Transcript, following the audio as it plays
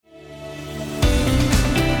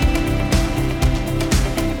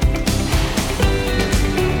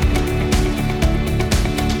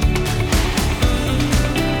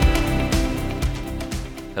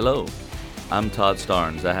I'm Todd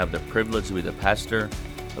Starnes. I have the privilege to be the pastor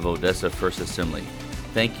of Odessa First Assembly.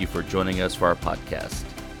 Thank you for joining us for our podcast.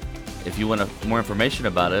 If you want more information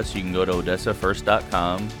about us, you can go to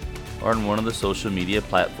odessafirst.com or on one of the social media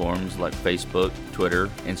platforms like Facebook, Twitter,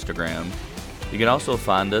 Instagram. You can also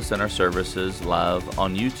find us and our services live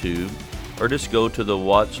on YouTube, or just go to the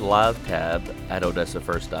Watch Live tab at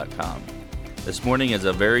odessafirst.com. This morning is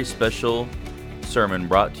a very special sermon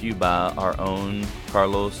brought to you by our own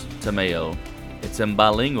Carlos Tamayo. It's in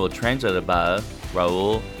bilingual, translated by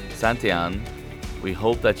Raul Santillan. We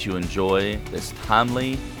hope that you enjoy this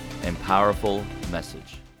timely and powerful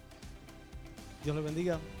message. Dios le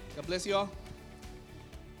bendiga. God bless you all.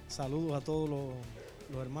 Saludos a todos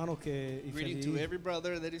los hermanos y Greeting to every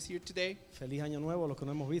brother that is here today. feliz año nuevo a los que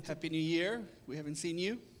no hemos visto. Happy New Year. We haven't seen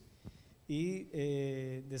you. Y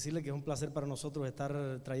decirle que es un placer para nosotros estar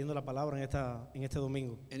trayendo la palabra en este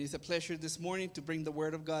domingo. And it's a pleasure this morning to bring the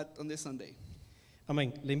word of God on this Sunday.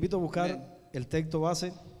 Amén. Le invito a buscar Amen. el texto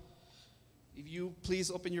base, If you please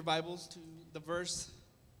open your Bibles to the verse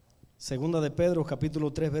segunda de Pedro,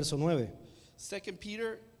 capítulo 3, verso 9. 2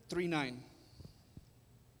 Peter 3:9.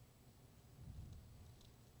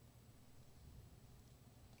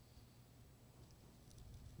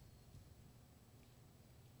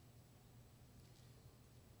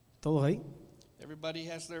 ¿Todos ahí? Everybody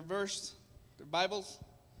has their verse, their Bibles.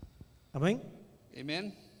 Amén.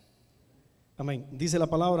 Amen. Amén. Dice la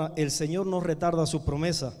palabra: el Señor no retarda su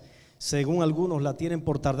promesa, según algunos la tienen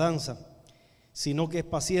por tardanza, sino que es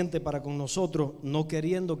paciente para con nosotros, no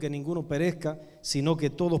queriendo que ninguno perezca, sino que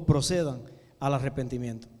todos procedan al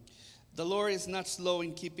arrepentimiento. The Lord is not slow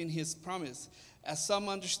in keeping his promise, as some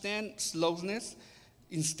understand slowness.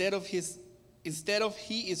 Instead of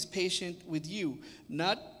he is patient with you,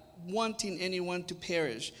 not wanting anyone to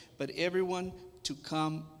perish, but everyone to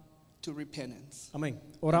come to repentance. Amén.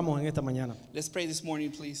 Oramos en esta mañana. Let's pray this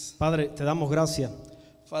morning, please. Padre, te damos gracias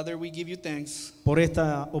Father, we give you thanks por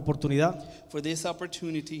esta oportunidad for this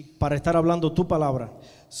opportunity para estar hablando tu palabra.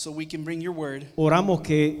 so we can bring your word. Oramos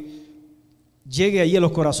que llegue allí a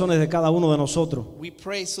los corazones de cada uno de nosotros, We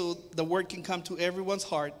pray so the word can come to everyone's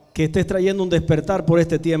heart, que estés trayendo un despertar por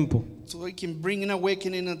este tiempo, so we can bring an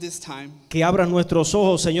awakening at this time, que abras nuestros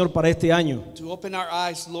ojos, Señor, para este año, to open our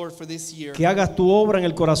eyes, Lord, for this year, que hagas tu obra en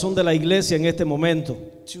el corazón de la iglesia en este momento,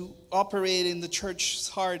 to operate in the church's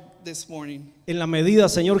heart this morning. en la medida,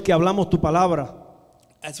 Señor, que hablamos tu palabra,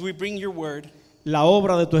 As we bring your word, la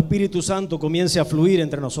obra de tu Espíritu Santo comience a fluir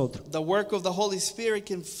entre nosotros. the work of the Holy Spirit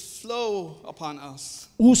can flow upon us.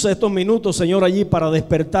 Usa estos minutos, Señor, allí para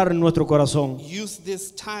despertar en nuestro corazón. Use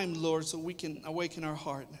this time, Lord, so we can awaken our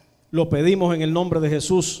heart. Lo pedimos en el nombre de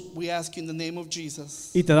Jesús We ask you in the name of Jesus,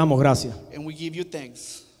 y te damos gracias. and we give you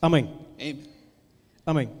thanks. Amén. Amen.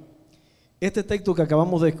 Amén. Este texto que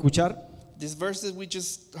acabamos de escuchar This verse that we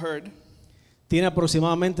just heard, tiene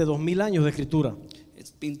aproximadamente 2000 años de escritura. it's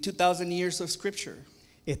been 2,000 years of scripture.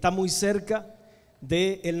 Está muy cerca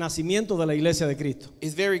del nacimiento de la iglesia de Cristo.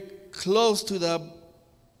 It's very close to the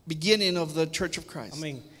beginning of the Church of Christ.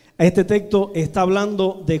 Amén. Este texto está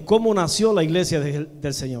hablando de cómo nació la iglesia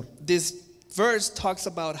del Señor. This verse talks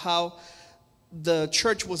about how the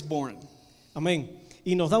church was born. Amén.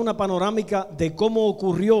 Y nos da una panorámica de cómo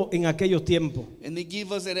ocurrió en aquellos tiempos. And they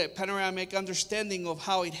give us a panoramic understanding of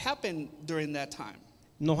how it happened during that time.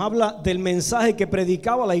 Nos habla del mensaje que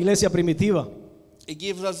predicaba la iglesia primitiva. It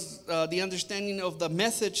gives us the understanding of the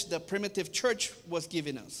message the primitive church was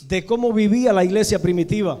giving us, De cómo vivía la iglesia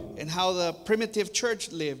primitiva. and how the primitive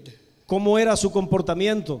church lived. Cómo era su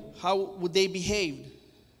comportamiento. How would they behave?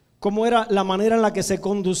 Cómo era la manera en la que se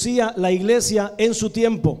conducía la iglesia en su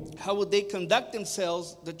tiempo. How would they conduct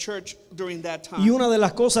themselves, the church, during that time? Y una de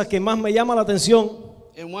las cosas que más me llama la atención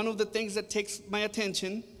And one of the things that takes my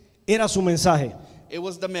attention, era su mensaje. it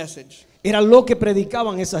was the message. Era lo que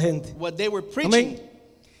predicaban esa gente. What they were preaching. Amén.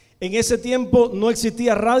 En ese tiempo no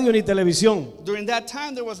existía radio ni televisión. During that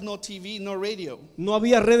time, there was no TV, no radio. No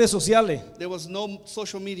había redes sociales. There was no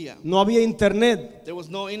social media. No había internet. There was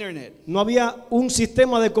no internet. No había un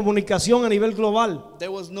sistema de comunicación a nivel global.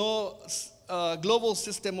 There was no global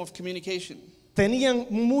system of communication. Tenían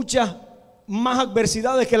muchas más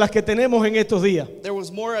adversidades que las que tenemos en estos días. There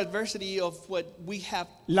was more adversity of what we have.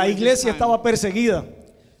 La during this iglesia time. estaba perseguida.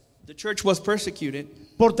 The church was persecuted.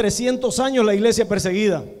 Por 300 años la iglesia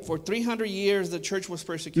perseguida. For 300 years, the church was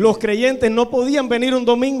persecuted. Los creyentes no podían venir un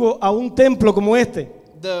domingo a un templo como este.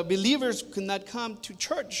 The believers could not come to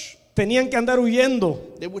church. Tenían que andar huyendo.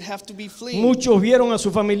 They would have to be fleeing. Muchos vieron a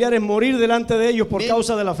sus familiares morir delante de ellos por Many-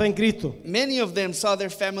 causa de la fe en Cristo. Many of them saw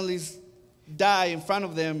their families die in front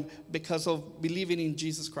of them because of believing in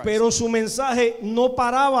Jesus Christ. Pero su mensaje no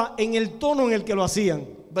paraba en el tono en el que lo hacían.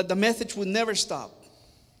 But the message would never stop.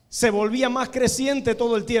 Se volvía más creciente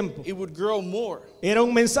todo el tiempo. It would grow more. Era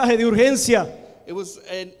un mensaje de urgencia. It was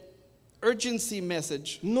an urgency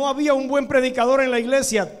message. No había un buen predicador en la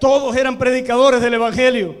iglesia. Todos eran predicadores del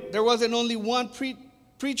evangelio. There wasn't only one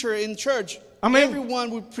preacher in church. Amén.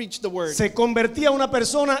 Everyone would preach the word. Se convertía una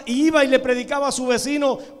persona y iba y le predicaba a su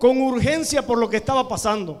vecino con urgencia por lo que estaba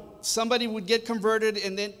pasando. Somebody would get converted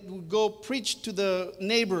and then would go preach to the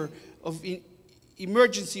neighbor of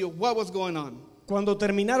emergency of what was going on. Cuando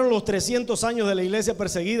terminaron los 300 años de la iglesia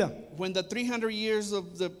perseguida, When the 300 years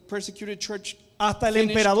of the persecuted church hasta el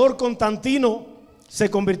finished, emperador Constantino se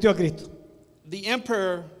convirtió a Cristo. the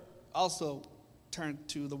emperor also turned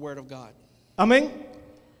to the word of God. Amén.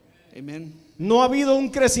 Amen. No ha habido un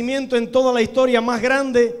crecimiento en toda la historia más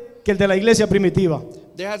grande que el de la iglesia primitiva.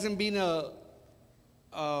 There hasn't been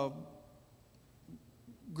a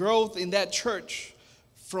growth in that church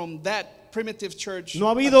from that primitive church. No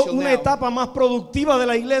ha habido until una now. etapa más productiva de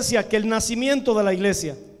la iglesia que el nacimiento de la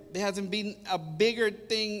iglesia. There hasn't been a bigger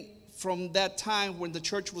thing from that time when the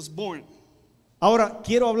church was born. Ahora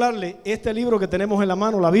quiero hablarle, este libro que tenemos en la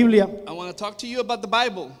mano, la Biblia, I want to talk to you about the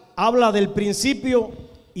Bible. habla del principio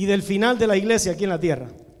y del final de la iglesia aquí en la tierra.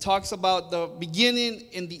 Talks about the beginning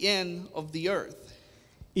and the end of the earth.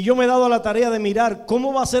 Y yo me he dado a la tarea de mirar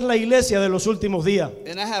cómo va a ser la iglesia de los últimos días.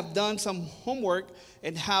 And I have done some homework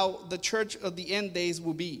and how the church of the end days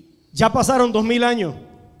will be. Ya pasaron 2000 años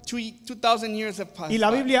 2,000 years have passed y la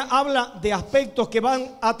by. Biblia habla de aspectos que van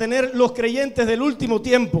a tener los creyentes del último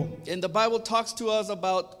tiempo. And the Bible talks to us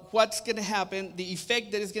about what's going to happen, the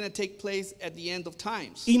effect that is going to take place at the end of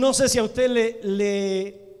times. Y no sé si a usted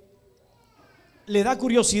le da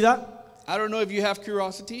curiosidad I don't know if you have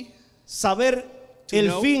curiosity saber To el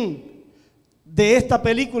know. fin de esta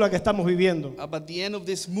película que estamos viviendo. about the end of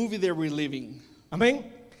this movie that we're living. Amén.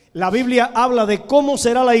 La Biblia habla de cómo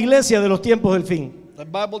será la iglesia de los tiempos del fin. The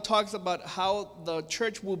Bible talks about how the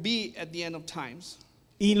church will be at the end of times.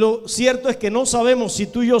 Y lo cierto es que no sabemos si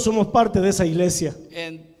tú y yo somos parte de esa iglesia.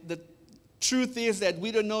 And the truth is that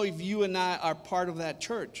we don't know if you and I are part of that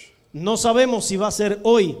church. No sabemos si va a ser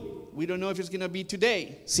hoy, We don't know if it's going to be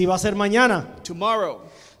today, si va a ser mañana. tomorrow.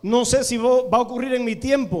 No sé si va a ocurrir en mi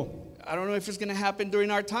tiempo I don't know if it's going to happen during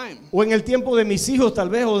our time, o en el tiempo de mis hijos tal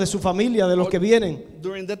vez o de su familia, de los que vienen.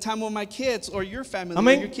 during the time of my kids or your family,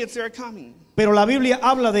 Amén. or your kids that are coming. Pero la Biblia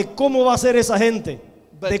habla de cómo va a ser esa gente,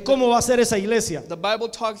 de cómo va a ser esa iglesia. The Bible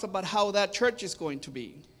talks about how that church is going to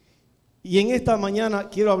be. Y en esta mañana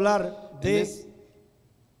quiero hablar de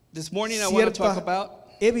This morning I want to talk cierta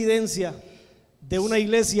evidencia de una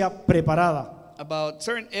iglesia preparada. about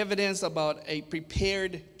certain evidence about a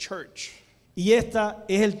prepared church. Y esta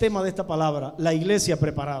es el tema de esta palabra, la iglesia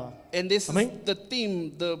preparada. And this Amén. is the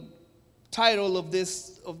theme, the title of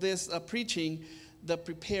this preaching, the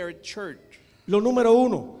prepared church. Lo número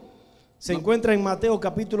 1 se encuentra en Mateo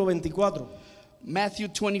capítulo 24. Matthew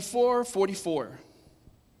 24:44.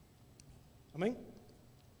 Amén.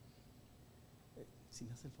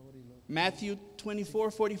 Matthew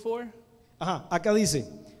 24:44. Ajá, acá dice,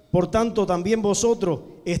 por tanto también vosotros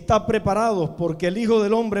estad preparados porque el Hijo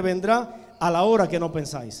del Hombre vendrá a la hora que no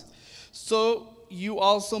pensáis. So you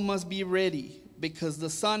also must be ready, because the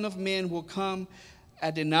Son of Man will come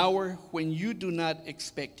at an hour when you do not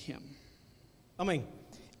expect him. Amén.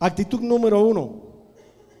 Actitud número 1,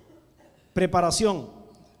 preparación.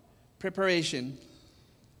 Preparation.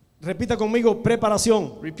 Repita conmigo,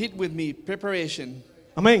 preparación. Repeat with me, preparation.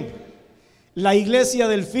 Amén. La iglesia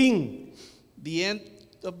del fin, The end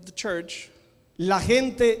of the church, la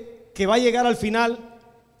gente que va a llegar al final,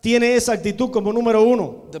 tiene esa actitud como número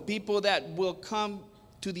 1. the people that will come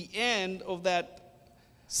to the end of that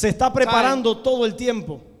Se está preparando todo el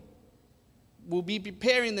tiempo. will be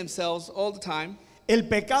preparing themselves all the time. El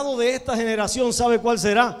pecado de esta generación, ¿sabe cuál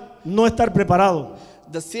será? No estar preparado.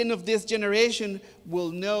 The sin of this generation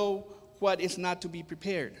will know what is not to be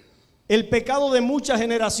prepared. El pecado de muchas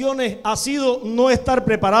generaciones ha sido no estar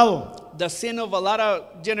preparado. The sin of a lot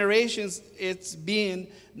of generations, it's being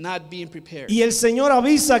not being prepared. Y el Señor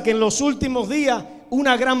avisa que en los últimos días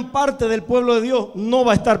una gran parte del pueblo de Dios no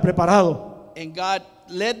va a estar preparado. And God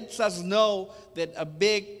lets us know that a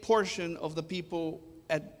big portion of the people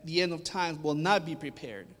at the end of times will not be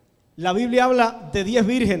prepared. La Biblia habla de 10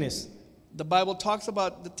 vírgenes, The Bible talks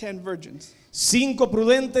about the 10 virgins. 5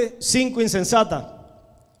 prudentes, 5 insensatas.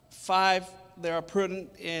 5 that are prudent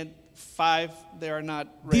and 5 that are not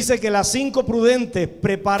ready. Dice que las 5 prudentes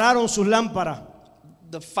prepararon sus lámparas.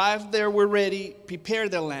 The 5 that were ready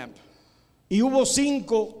prepared their lamp. Y hubo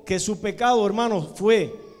 5 que su pecado, hermanos,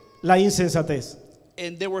 fue la insensatez.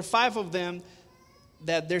 And there were 5 of them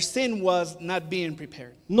that their sin was not being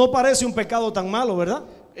prepared. No parece un pecado tan malo, ¿verdad?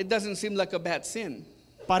 It doesn't seem like a bad sin.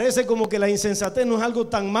 Parece como que la insensatez no es algo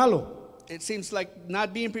tan malo, It seems like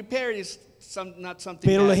not being prepared is not something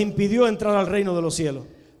pero les bad. impidió entrar al reino de los cielos.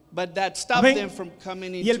 But that stopped Amén. them from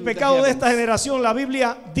coming into Y el the pecado de esta heavens. generación, la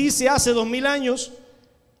Biblia dice hace 2000 años,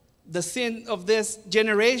 The sin of this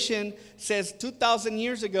generation says 2,000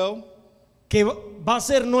 years ago, que va a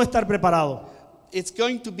ser no estar preparado. it's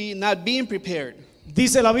going to be not being prepared.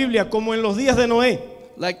 Dice la Biblia, como en los días de Noé,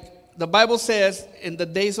 Like the Bible says, in the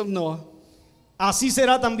days of Noah, así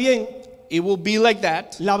será también it will be like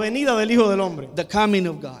that, la venida del Hijo del Hombre. the coming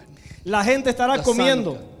of God. La gente estará The Son of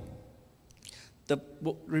comiendo, God.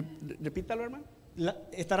 Repítalo, hermano.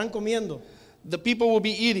 estarán comiendo, The people will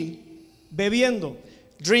be eating, bebiendo,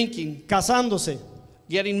 drinking, casándose,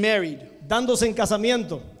 getting married, dándose en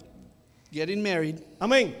casamiento. getting married.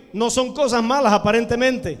 Amén. No son cosas malas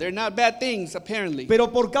aparentemente, They're not bad things, apparently. pero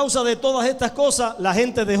por causa de todas estas cosas, la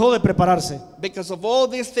gente dejó de prepararse. Because of all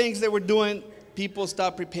these things they were doing, people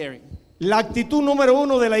stopped preparing. La actitud número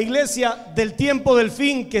 1 de la iglesia del tiempo del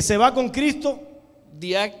fin que se va con Cristo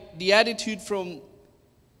The attitude from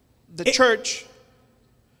the church,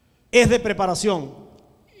 es de preparación.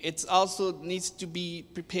 it also needs to be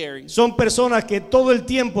preparing. Son personas que todo el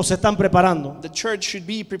tiempo se están preparando. The church should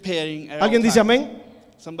be preparing at all ¿Alguien dice times. amén?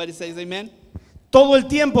 Somebody says amen. Todo el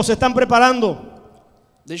tiempo se están preparando.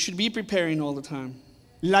 They should be preparing all the time.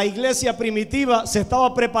 La iglesia primitiva se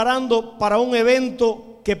estaba preparando para un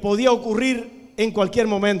evento que podía ocurrir en cualquier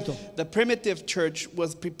momento. The primitive church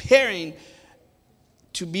was preparing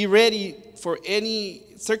to be ready for any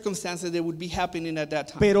circumstances that would be happening at that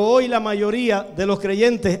time. Pero hoy la mayoría de los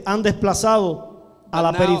creyentes han desplazado a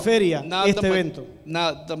la But now- periferia now este the ma- evento.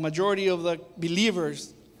 Now the majority of the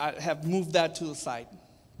believers have moved that to the side,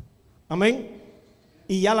 Amén.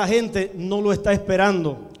 Y ya la gente no lo está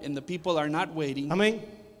esperando. and the people are not waiting. Amén.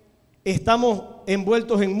 Estamos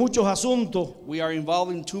envueltos en muchos asuntos, We are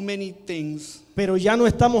involved in too many things. pero ya no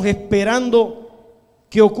estamos esperando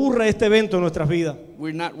que ocurra este evento en nuestras vidas.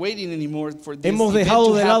 We're not waiting anymore for this Hemos event dejado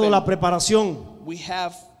to de lado happen. la preparación We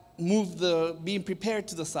have moved the being prepared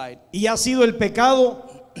to the side, y ha sido el pecado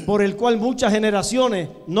por el cual muchas generaciones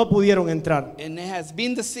no pudieron entrar. and it has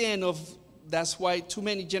been the sin of. That's why too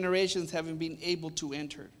many generations haven't been able to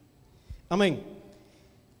enter. Amén.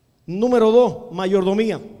 Número 2,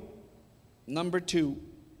 mayordomía. Number 2,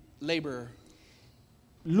 laborer.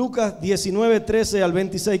 Lucas 19, 13 al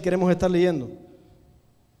 26 queremos estar leyendo.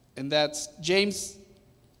 And that's James.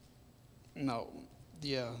 No,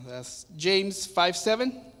 yeah, that's James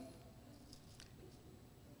 5:7.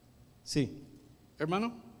 Sí,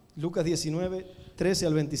 Hermano? Lucas 19, 13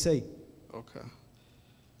 al 26. Okay.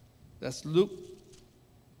 That's Luke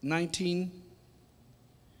 19,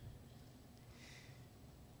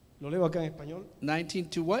 Lo leo acá en español. 19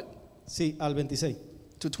 to what? Sí, al 26.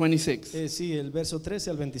 To 26. Sí, el verso 13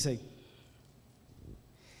 al 26.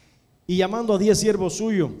 Y llamando a 10 siervos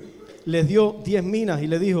suyos, les dio 10 minas y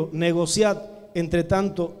le dijo: negociad entre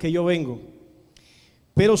tanto que yo vengo.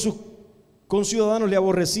 Pero sus conciudadanos le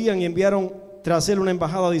aborrecían y enviaron tras él una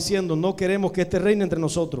embajada diciendo: no queremos que este reine entre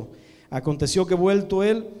nosotros. Aconteció que vuelto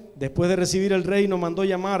él, después de recibir el reino, mandó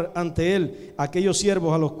llamar ante él a aquellos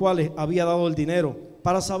siervos a los cuales había dado el dinero,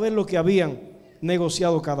 para saber lo que habían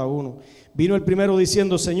negociado cada uno. Vino el primero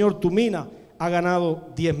diciendo: Señor, tu mina ha ganado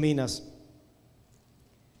 10 minas.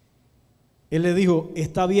 Él le dijo: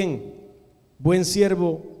 está bien, buen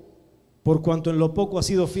siervo, por cuanto en lo poco has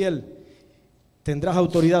sido fiel, tendrás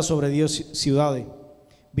autoridad sobre 10 ciudades.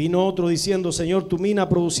 Vino otro diciendo: Señor, tu mina ha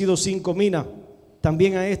producido 5 minas.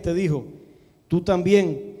 También a este dijo: tú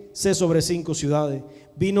también sé sobre 5 ciudades.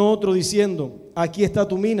 Vino otro diciendo: aquí está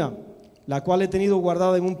tu mina, la cual he tenido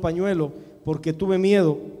guardada en un pañuelo, porque tuve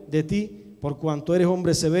miedo de ti, por cuanto eres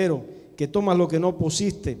hombre severo, que tomas lo que no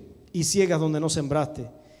pusiste y ciegas donde no sembraste.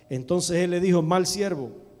 Entonces él le dijo: mal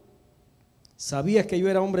siervo, ¿sabías que yo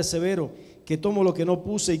era hombre severo, que tomo lo que no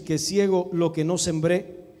puse y que ciego lo que no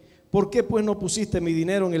sembré? ¿Por qué pues no pusiste mi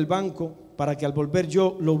dinero en el banco, para que al volver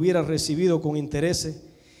yo lo hubiera recibido con intereses?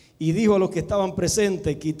 Y dijo a los que estaban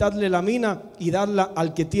presentes: quitadle la mina y dadla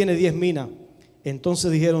al que tiene 10 minas.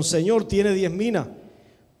 Entonces dijeron: Señor, tiene 10 minas.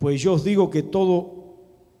 Pues yo os digo que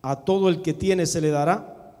a todo el que tiene se le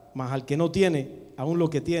dará, mas al que no tiene, aún lo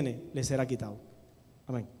que tiene le será quitado.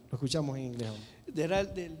 Amén. Lo escuchamos en inglés ahora.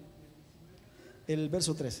 El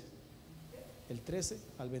verso 13. El 13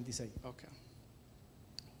 al 26. Okay.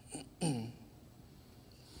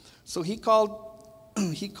 So he called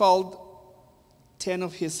 10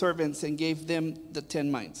 of his servants and gave them the 10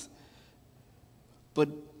 minas. But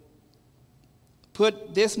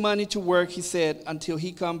put this money to work, he said, until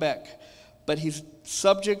he come back. But his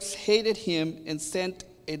subjects hated him and sent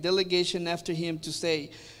a delegation after him to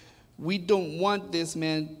say, we don't want this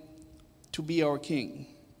man to be our king.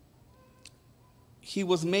 He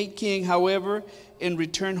was made king, however, and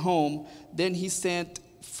returned home. Then he sent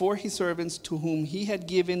for his servants to whom he had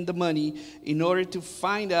given the money in order to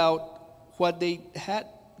find out what they had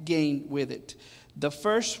gained with it. The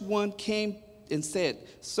first one came and said,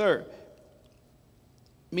 Sir,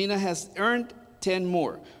 Mina has earned 10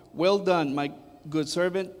 more. Well done, my good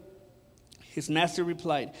servant. His master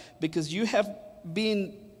replied, because you have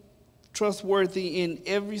been trustworthy in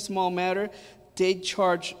every small matter, take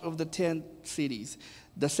charge of the 10 cities.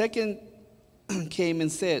 The second came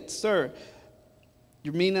and said, Sir,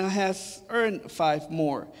 your mina has earned 5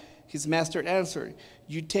 more. His master answered,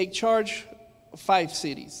 you take charge of 5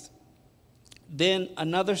 cities. Then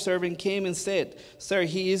another servant came and said, Sir,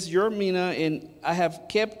 he is your mina, and I have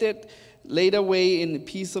kept it laid away in a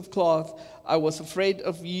piece of cloth. I was afraid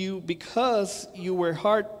of you because you were a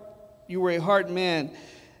hard man.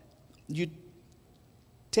 You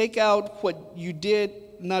take out what you did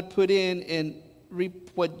not put in and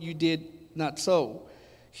reap what you did not sow.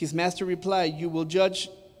 His master replied, I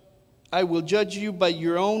will judge you by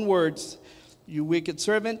your own words, you wicked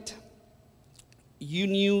servant. You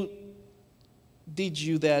knew, did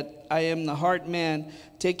you, that I am the hard man,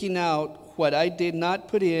 taking out what I did not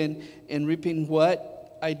put in and reaping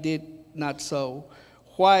what I did not sow?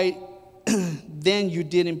 Why then you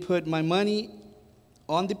didn't put my money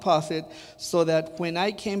on deposit so that when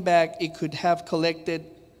I came back it could have collected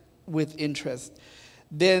with interest?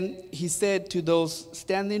 Then he said to those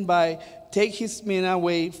standing by, take his mina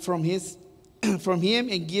away from him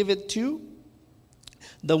and give it to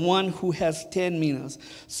the one who has 10 minas.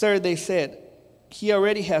 Sir, they said, he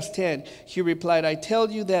already has 10. He replied, I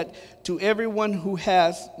tell you that to everyone who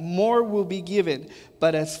has, more will be given.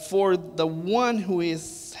 But as for the one who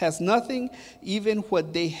has nothing, even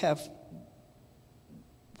what they have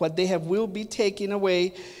will be taken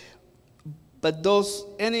away. But those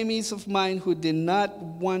enemies of mine who did not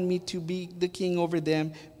want me to be the king over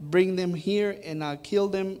them, bring them here and I'll kill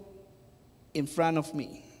them in front of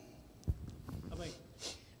me.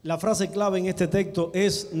 La frase clave en este texto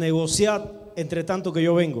es negociar entre tanto que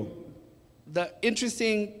yo vengo. The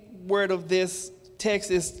interesting word of this text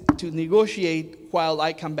is to negotiate while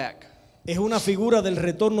I come back. Es una figura del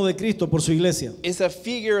retorno de Cristo por su iglesia. It's a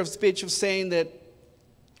figure of speech of saying that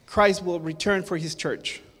Christ will return for his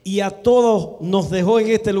church. Y a todos nos dejó en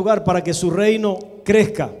este lugar para que su reino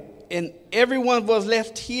crezca. And everyone was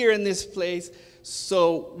left here in this place,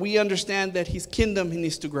 so we understand that his kingdom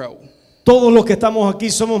needs to grow. Todos los que estamos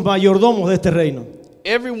aquí somos mayordomos de este reino.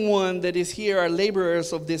 Everyone that is here are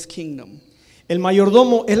laborers of this kingdom. El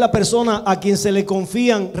mayordomo es la persona a quien se le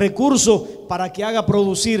confían recursos para que haga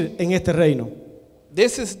producir en este reino.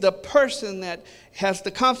 This is the person that has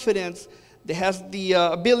the confidence, that has the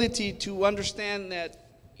ability to understand that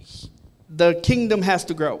the kingdom has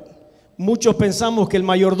to grow. Muchos pensamos que el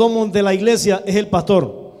mayordomo de la iglesia es el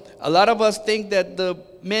pastor. A lot of us think that the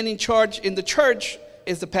man in charge in the church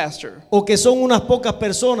is the pastor. O que son unas pocas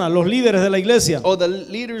personas, los líderes de la iglesia. Or the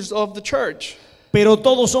leaders of the church. Pero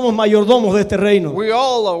todos somos mayordomos de este reino. We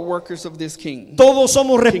all are workers of this king. Todos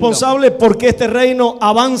somos responsables porque este reino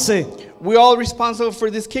avance. We all responsible for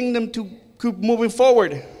this kingdom to keep moving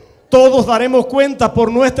forward. Todos daremos cuenta por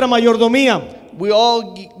nuestra mayordomía. We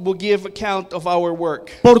all will give account of our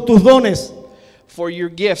work. Por tus dones. For your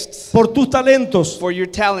gifts. Por tus talentos. For your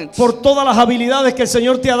talents. Por todas las habilidades que el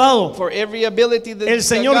Señor te ha dado. For every ability that el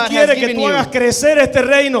Señor God quiere has que given tú you. hagas crecer este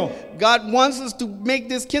reino. God wants us to make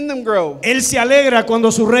this kingdom grow. Él se alegra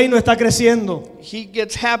cuando su reino está creciendo. He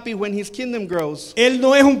gets happy when his kingdom grows. Él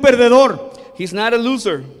no es un perdedor. He's not a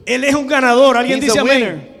loser. Él es un ganador. Alguien He's dice a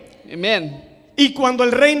winner. amén. Amen. Y cuando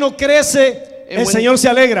el reino crece, el Señor se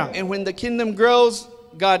alegra. And when the kingdom grows,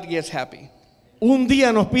 God gets happy. Un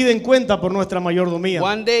día nos piden cuenta por nuestra mayordomía.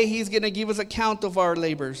 One day he's going to give us account of our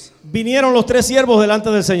labors. Vinieron los 3 siervos delante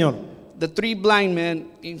del Señor. The 3 blind men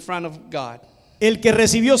in front of God. El que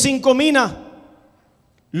recibió 5 minas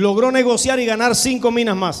logró negociar y ganar 5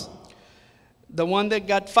 minas más. The one that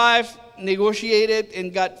got 5 negotiated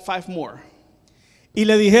and got 5 more. Y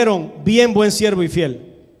le dijeron, bien, buen siervo y fiel.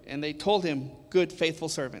 And they told him, good, faithful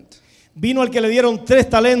servant. Vino al que le dieron 3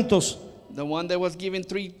 talentos. The one that was given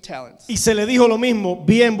 3 talents. Y se le dijo lo mismo,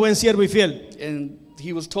 bien, buen siervo y fiel. And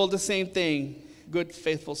he was told the same thing, good,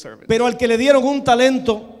 faithful servant. Pero al que le dieron un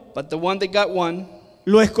talento, But the one that got 1,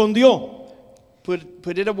 lo escondió.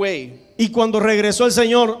 Put it away. Y cuando regresó el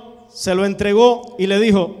Señor, se lo entregó y le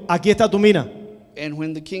dijo, aquí está tu mina. And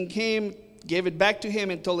when the king came, gave it back to him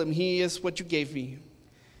and told him, "He is what you gave me."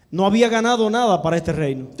 No había ganado nada para este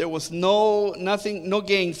reino. There was no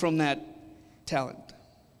gain from that talent.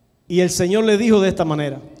 Y el Señor le dijo de esta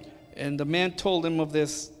manera, And the man told him of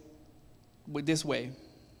this way.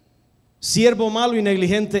 siervo malo y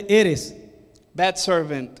negligente eres. Bad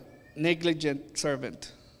servant, negligent servant.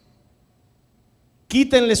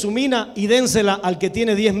 Quítenle su mina y dénsela al que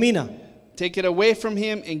tiene 10 minas. Take it away from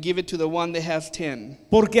him and give it to the one that has 10.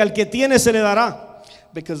 Porque al que tiene se le dará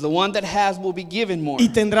Because the one that has will be given more. y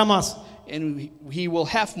tendrá más. And he will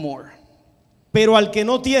have more. Pero al que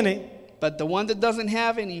no tiene, But the one that doesn't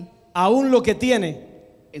have any, aún lo que tiene,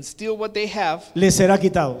 and still what they have, le será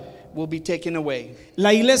quitado. will be taken away.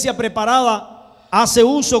 La iglesia preparada hace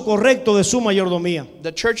uso correcto de su mayordomía.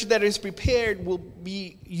 The church that is prepared will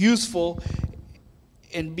be useful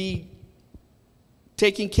and be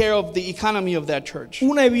taking care of the economy of that church.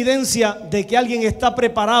 Una evidencia de que alguien está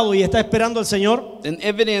preparado y está esperando al Señor An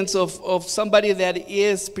evidence of somebody that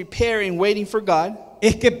is preparing, waiting for God,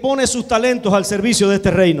 es que pone sus talentos al servicio de este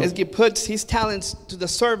reino. is he puts his talents to the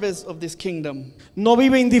service of this kingdom. No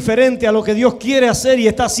vive indiferente a lo que Dios quiere hacer y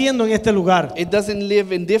está haciendo en este lugar. It doesn't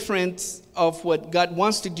live in difference of what God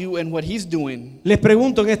wants to do and what he's doing. Les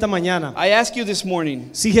pregunto en esta mañana, I ask you this morning,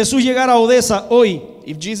 si Jesús llegara a Odessa hoy,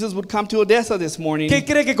 if Jesus would come to Odessa this morning, ¿qué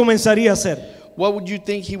cree que comenzaría a hacer? what would you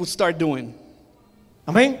think he would start doing?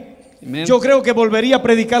 Amén. Amen. Yo creo que volvería a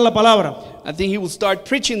predicar la palabra. I think he would start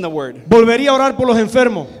preaching the word. Volvería a orar por los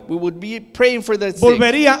enfermos. We would be praying for the sick.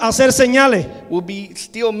 Volvería a hacer señales. We'll be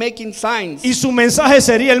still making signs. Y su mensaje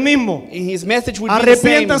sería el mismo. And his message would be the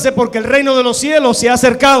same. Arrepiéntanse porque el reino de los cielos se ha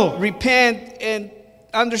acercado. Repent and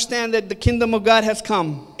understand that the kingdom of God has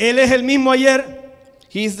come. Él es el mismo ayer,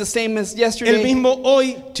 He is the same as el yesterday, mismo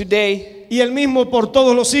hoy today, y el mismo por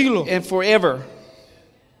todos los siglos. and forever.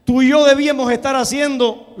 Tú y yo debíamos estar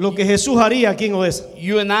haciendo lo que Jesús haría aquí en Odessa.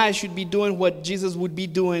 You and I should be doing what Jesus would be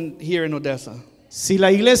doing here in Odessa. Si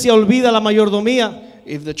la iglesia olvida la mayordomía,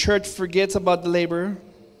 If the church forgets about the laborer,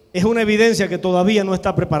 es una evidencia que todavía no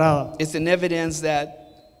está preparada. it's an evidence that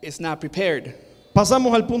it's not prepared.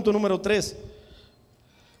 Pasamos al punto número 3.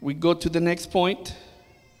 We go to the next point.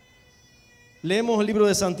 Leemos el libro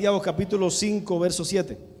de Santiago capítulo 5 verso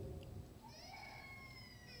 7.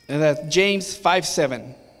 And that's James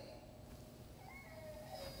 5:7.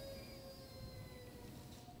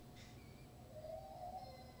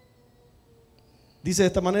 Dice de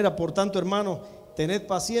esta manera, por tanto, hermanos, tened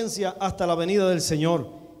paciencia hasta la venida del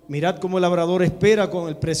Señor. Mirad cómo el labrador espera con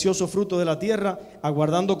el precioso fruto de la tierra,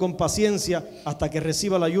 aguardando con paciencia hasta que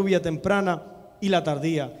reciba la lluvia temprana y la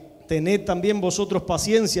tardía. Tened también vosotros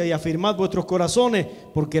paciencia y afirmad vuestros corazones,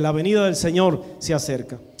 porque la venida del Señor se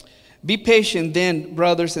acerca. Be patient then,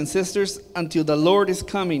 brothers and sisters, until the Lord is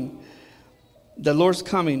coming. The Lord's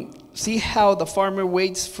coming. See how the farmer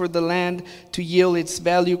waits for the land to yield its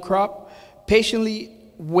value crop, patiently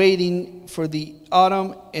waiting for the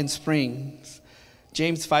autumn and spring.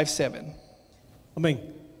 James 5:7. Amén.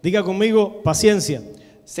 Diga conmigo, paciencia.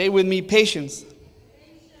 Say with me, patience.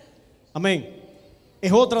 Amén.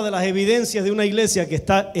 Es otra de las evidencias de una iglesia que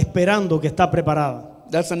está esperando, que está preparada.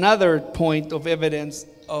 That's another point of evidence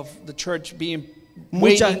of the church being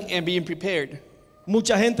Mucha- waiting and being prepared.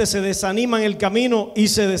 Mucha gente se desanima en el camino y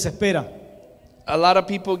se desespera. A lot of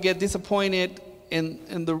people get disappointed in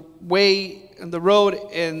the way, in the road,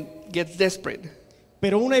 and get desperate.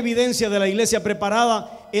 Pero una evidencia de la iglesia preparada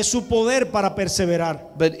es su poder para perseverar.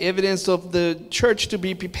 But evidence of the church to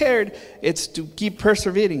be prepared, it's to keep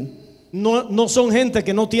persevering. No son gente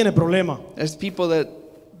que no tiene problema, There's people that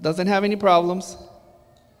doesn't have any problems,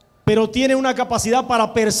 pero tiene una capacidad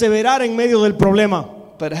para perseverar en medio del problema.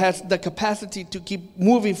 but has the capacity to keep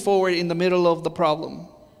moving forward in the middle of the problem.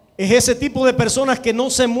 Es ese tipo de personas que no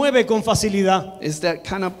se mueve con facilidad. It's that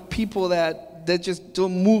kind of people that just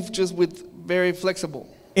don't move just with very flexible.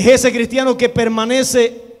 Es ese cristiano que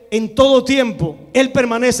permanece en todo tiempo. Él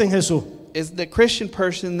permanece en Jesús. It's the Christian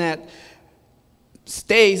person that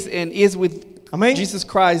stays and is with Amén. Jesus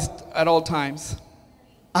Christ at all times.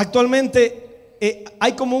 Actualmente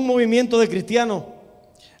hay como un movimiento de cristianos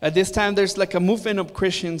At this time, there's like a movement of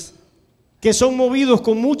Christians. que son movidos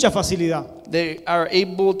con mucha facilidad They are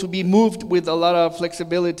able to be moved with a lot of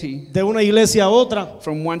flexibility de una iglesia a otra,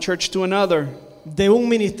 from one church to another, de un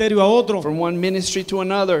ministerio a otro, from one ministry to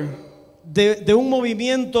another, de un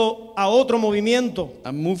movimiento a otro movimiento.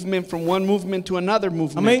 a movement from one movement to another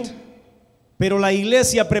movement. Amén. Pero la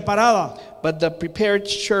iglesia preparada But the prepared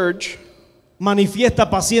church manifiesta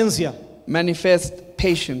paciencia. manifests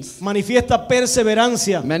patience, manifiesta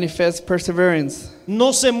perseverancia, manifests perseverance.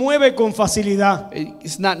 no se mueve con facilidad,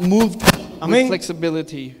 It's not moved Amén. with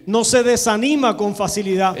flexibility. no se desanima con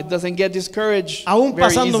facilidad, It doesn't get discouraged aún very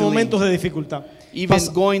pasando easily. momentos de dificultad. Even Pas-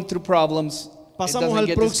 going through problems, it pasamos doesn't al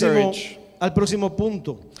get próximo, discouraged. al próximo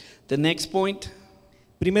punto. The next point,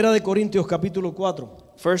 Primera de Corintios capítulo 4.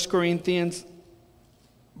 1 Corinthians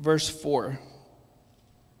verse 4.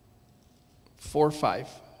 4:5.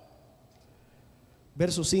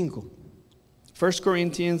 Verso 5. 1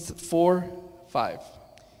 Corinthians 4:5.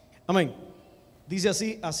 Amén. Dice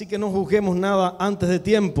así, así que no juzguemos nada antes de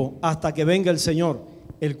tiempo hasta que venga el Señor,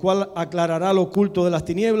 el cual aclarará lo oculto de las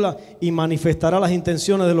tinieblas y manifestará las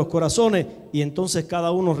intenciones de los corazones, y entonces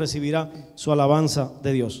cada uno recibirá su alabanza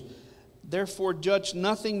de Dios. Therefore judge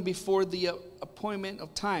nothing before the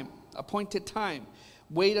appointed time.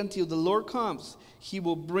 Wait until the Lord comes. He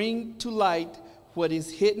will bring to light what is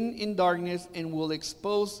hidden in darkness and will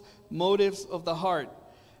expose motives of the heart.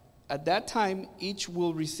 At that time, each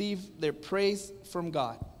will receive their praise from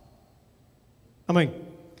God. Amén.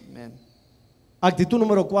 Amen. Actitud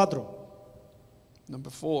número 4. Number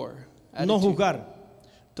 4. No Attitude. juzgar.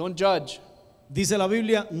 Don't judge. Dice la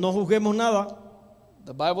Biblia, no juzguemos nada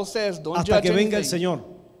The Bible says, don't hasta judge que venga el anything. Señor.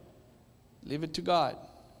 Leave it to God.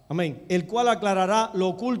 Amén. El cual aclarará lo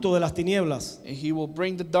oculto de las tinieblas. And He will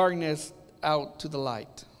bring the darkness out to the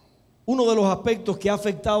light. Uno de los aspectos que ha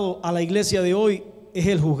afectado a la iglesia de hoy es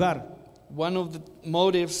el juzgar. One of the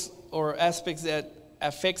motives or aspects that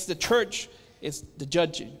affects the church is the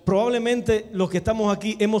judging. Probablemente los que estamos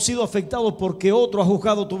aquí hemos sido afectados porque otro ha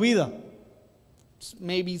juzgado tu vida.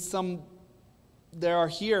 Maybe some that are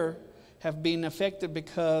here have been affected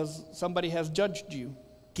because somebody has judged you.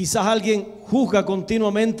 Quizás alguien juzga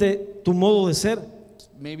continuamente tu modo de ser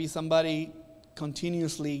Maybe somebody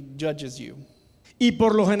continuously judges you. y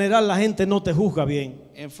por lo general la gente no te juzga bien.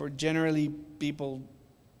 And for generally people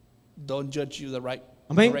don't judge you the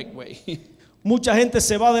Amén. correct way. Mucha gente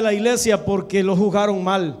se va de la iglesia porque lo juzgaron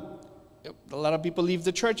mal. A lot of people leave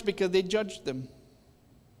the church because they judged them.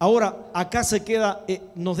 Ahora, acá se queda,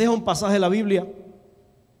 nos deja un pasaje de la Biblia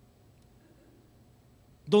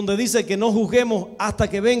donde dice que no juzguemos hasta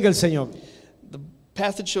que venga el Señor. The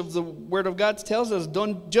passage of the Word of God tells us,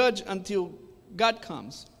 don't judge until God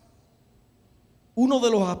comes. Uno de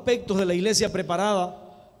los aspectos de la iglesia preparada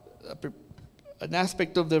An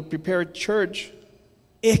aspect of the prepared church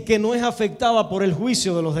es que no es afectada por el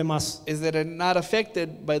juicio de los demás. is that are not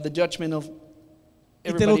affected by the judgment of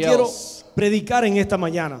Y te lo everybody quiero else. predicar en esta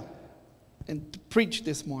mañana. And to preach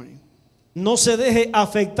this morning. No se deje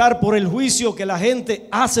afectar por el juicio que la gente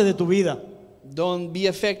hace de tu vida. Don't be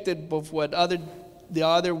affected by what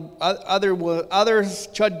others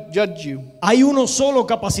judge you. Hay uno solo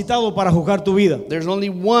capacitado para juzgar tu vida There's only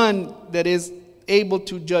one that is able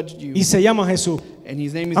to judge you, y se llama Jesús. and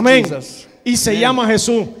His name is Amén. Jesus. Y se Amen. llama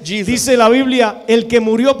Jesús. Jesus. Dice la Biblia, el que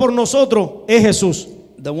murió por nosotros es Jesús.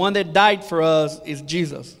 The one that died for us is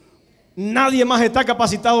Jesus. Nadie más está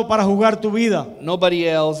capacitado para juzgar tu vida. Nobody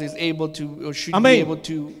else is able to or should Amén. be able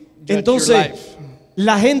to judge your Entonces, life.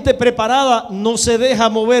 la gente preparada no se deja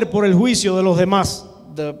mover por el juicio de los demás.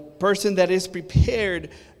 The person that is prepared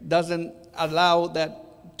doesn't allow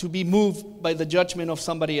that to be moved by the judgment of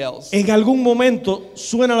somebody else. En algún momento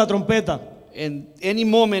suena la trompeta In any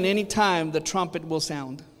moment, any time, the trumpet will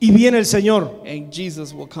sound, y viene el Señor and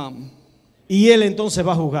Jesus will come, y Él entonces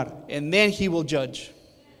va a juzgar. and then He will judge.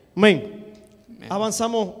 Amén.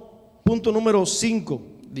 Avanzamos, punto número 5.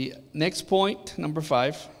 The next point, number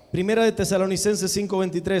 5, Primera de Tesalonicenses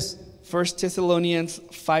 5:23. 1 Thessalonians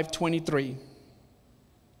 5:23.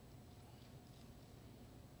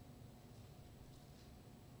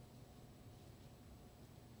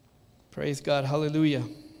 Praise God, hallelujah.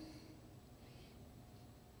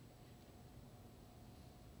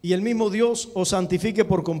 Y el mismo Dios os santifique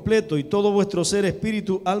por completo y todo vuestro ser,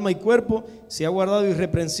 espíritu, alma y cuerpo sea guardado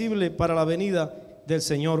irreprensible para la venida del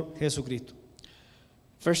Señor Jesucristo.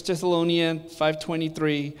 1 Thessalonians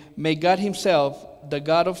 5:23, may God Himself, the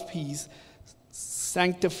God of peace,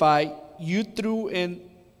 sanctify you through and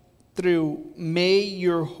through. May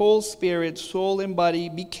your whole spirit, soul, and body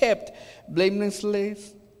be kept blameless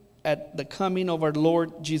at the coming of our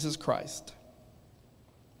Lord Jesus Christ.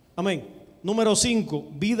 Amén. Número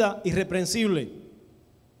 5, vida irreprensible.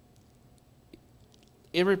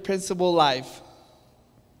 Irrepressible life.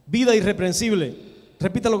 Vida irreprensible.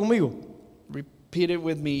 Repítalo conmigo. Repeat it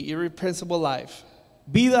with me. Irrepressible life.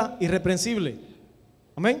 Vida irreprensible.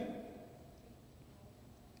 Amén.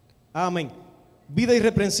 Amén. Vida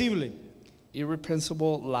irreprensible.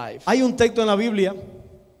 Irrepressible life. Hay un texto en la Biblia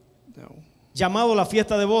No. llamado la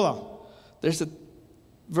fiesta de boda. There's a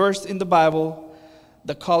verse in the Bible,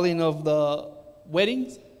 the calling of the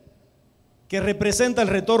weddings, que representa el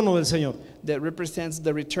retorno del Señor. that represents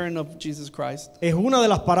the return of Jesus Christ, Es una de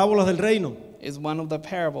las parábolas del reino. is one of the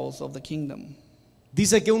parables of the kingdom.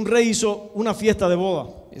 Dice que un rey hizo una fiesta de boda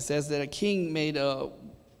It says that a king made a,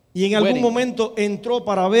 y en algún Wedding. momento entró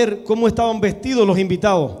para ver cómo estaban vestidos los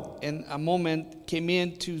invitados. in a moment came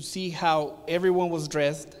in to see how everyone was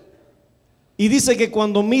dressed. Y dice que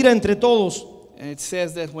cuando mira entre todos, And it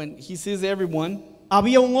says that when he sees everyone,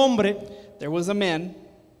 había un hombre there was a man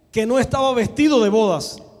que no estaba vestido de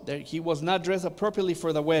bodas. that he was not dressed appropriately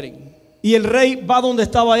for the wedding. Y el rey va donde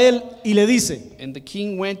estaba él y le dice: And the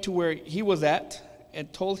king went to where he was at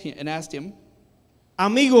and told him and asked him,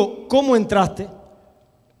 amigo, ¿cómo entraste?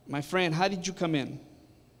 my friend, how did you come in?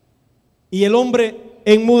 Y el hombre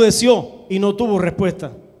enmudeció y no tuvo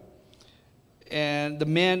respuesta. And the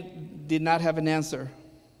man did not have an answer.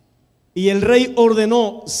 Y el rey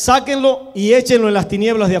ordenó: sáquenlo y échenlo en las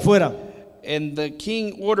tinieblas de afuera. And the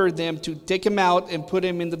king ordered them to take him out and put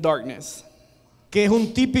him in the darkness. Que es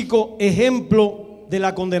un típico ejemplo de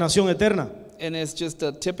la condenación eterna. And it's just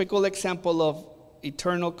a typical example of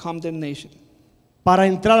eternal condemnation. Para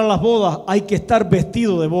entrar a las bodas hay que estar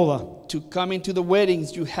vestido de boda. To come into the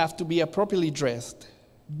weddings, you have to be appropriately dressed.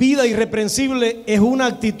 Vida irreprensible es una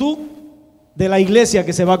actitud de la iglesia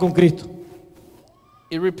que se va con Cristo.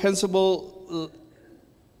 Irrepressible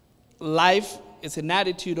life is an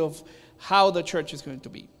attitude of how the church is going to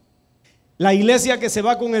be. La iglesia que se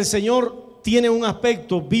va con el Señor tiene un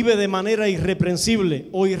aspecto, vive de manera irreprensible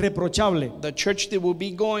o irreprochable. The church that will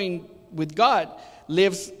be going with God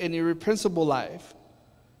lives an irrepressible life.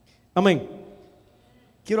 Amén.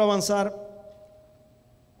 Quiero avanzar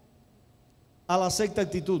a la sexta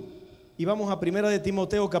actitud. Y vamos a 1 de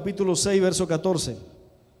Timoteo capítulo 6, verso 14.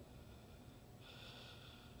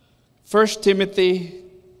 1 Timothy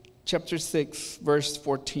chapter 6, verse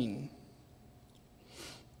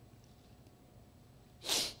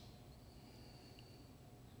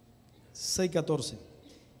 14.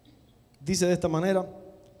 Dice de esta manera: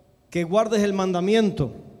 que guardes el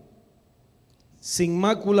mandamiento sin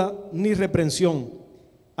mácula ni reprensión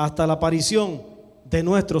hasta la aparición de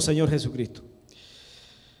nuestro Señor Jesucristo.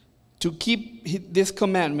 To keep this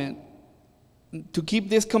command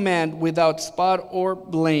without spot or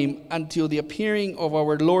blame until the appearing of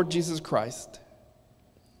our Lord Jesus Christ.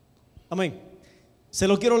 Amén. Se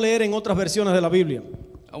lo quiero leer en otras versiones de la Biblia.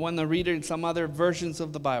 I want to read it in some other versions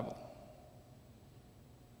of the Bible.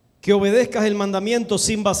 Que obedezcas el mandamiento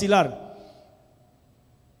sin vacilar.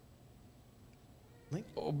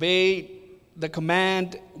 Obey the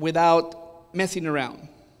command without messing around.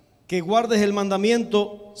 Que guardes el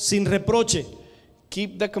mandamiento sin reproche.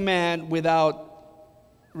 Keep the command without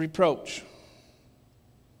reproach.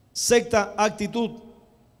 Sexta actitud: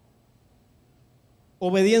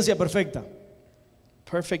 obediencia perfecta.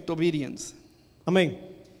 Perfect obedience. Amén.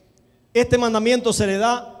 Este mandamiento se le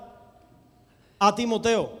da a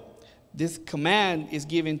Timoteo, This command is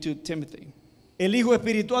given to Timothy, el hijo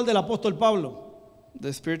espiritual del apóstol Pablo.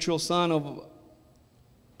 the spiritual son of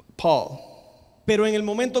Paul. Pero en el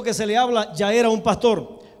momento que se le habla ya era un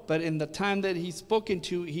pastor. But in the time that he's spoken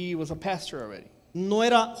to, he was a pastor already. No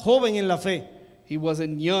era joven en la fe. He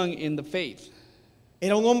wasn't young in the faith.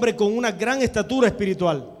 Era un hombre con una gran estatura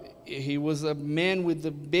espiritual. He was a man with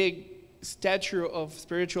a big stature of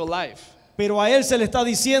spiritual life. Pero a él se le está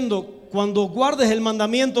diciendo: cuando guardes el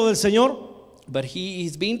mandamiento del Señor, But he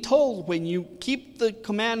is being told, when you keep the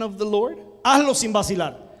command of the Lord, hazlo sin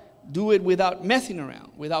vacilar. do it without messing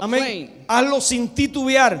around, without Amén. playing, Hazlo sin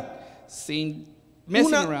titubear. sin messing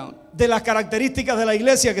Una around. de las características de la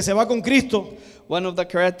iglesia que se va con Cristo One of the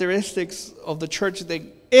characteristics of the church that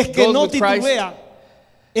es que goes no with Christ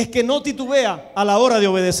titubea a la hora de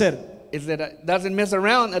obedecer. is that it doesn't mess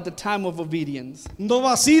around at the time of obedience. No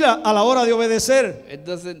vacila a la hora de obedecer. It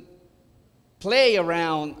doesn't play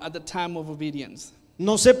around at the time of obedience.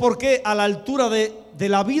 No sé por qué a la altura de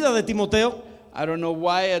la vida de Timoteo I don't know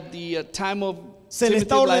why at the time of se le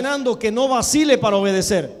está Timothy's life ordenando que no vacile para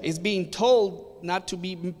obedecer. is being told not to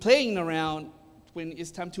be playing around when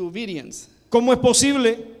it's time to obedience. ¿Cómo es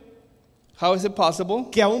posible How is it possible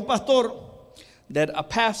que a un pastor, that a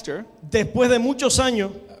pastor, después de muchos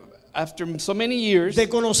años after so many years de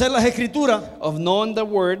conocer las escrituras, of knowing the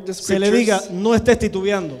word, the se le diga: scriptures, no estés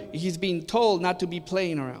titubeando, he's being told not to be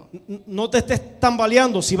playing around? no te estés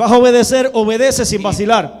tambaleando? Si vas a obedecer, obedece sin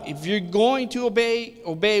vacilar. If you're going to obey,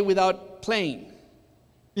 obey without playing.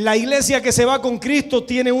 La iglesia que se va con Cristo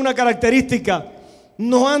tiene una característica: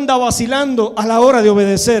 no anda vacilando a la hora de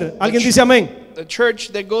obedecer. ¿Alguien dice amén? The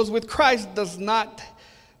church that goes with Christ does not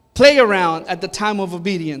play around at the time of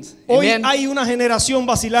obedience. Hoy Amen. hay una generación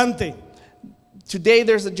vacilante. Today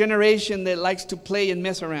there's a generation that likes to play and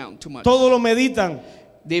mess around too much. Todo lo meditan,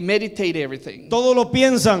 They meditate everything. todo lo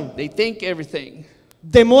piensan, They think everything.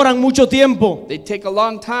 demoran mucho tiempo. They take a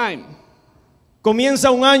long time.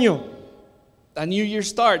 Comienza un año, A new year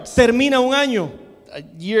starts. termina un año A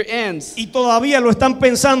year ends. y todavía lo están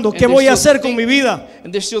pensando. And ¿Qué they're voy a still hacer con mi vida?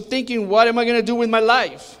 And they're still thinking, what am I going to do with my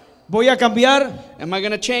life? ¿Voy a cambiar? Am I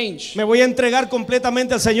going to change? ¿Me voy a entregar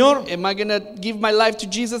completamente al Señor? Am I going to give my life to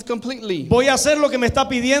Jesus completely? ¿Voy a hacer lo que me está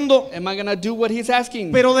pidiendo? Am I going to do what he's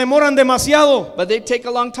asking? Pero demoran demasiado. But they take a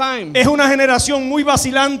long time. Es una generación muy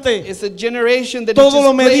vacilante. It's a generation that Todo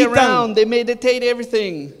lo just play meditan. around. They meditate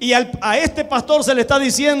everything. Y a este pastor se le está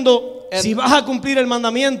diciendo, And- si vas a cumplir el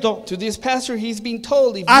mandamiento, To this pastor, he's been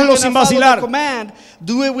told, if Hazlo you're sin going to follow vacilar. the command,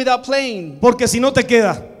 do it without playing. porque si no te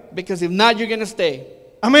queda. Because if not, you're going to stay.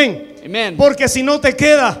 Amén. Amen. Porque si no te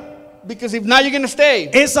queda, Because if not, you're going to stay.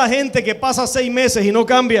 esa gente que pasa 6 meses y no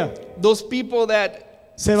cambia, Those people that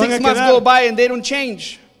se van 6 a months quedar. go by and they don't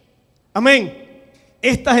change, Amén.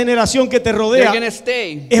 Esta generación que te they're rodea going to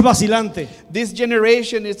stay. es vacilante. This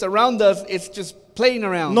generation is around us. It's just playing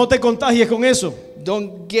around. No te contagies con eso.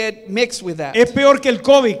 Don't get mixed with that. Es peor que el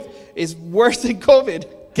COVID, It's worse than COVID.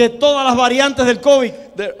 que todas las variantes del COVID.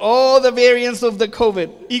 All the variants of the COVID.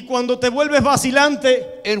 Y cuando te vuelves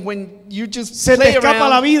vacilante, And when you just se te play escapa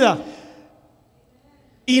la around, vida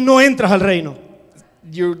y no entras al reino.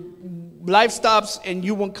 your life stops and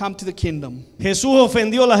you won't come to the kingdom. Jesús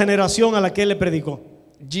ofendió a la generación a la que él le predicó.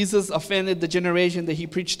 Jesus offended the generation that he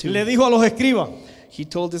preached to. Le dijo a los escribas, He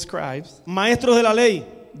told the scribes, maestros de la ley,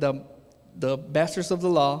 the masters of the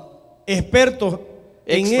law, expertos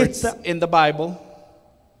en experts esta, in the Bible,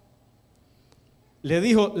 le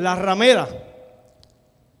dijo, las rameras,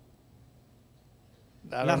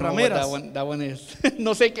 I Las don't know what rameras. that one is.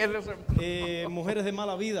 No sé qué es eso. mujeres de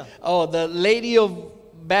mala vida, Oh, the lady of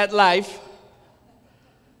bad life,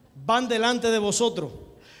 van delante de vosotros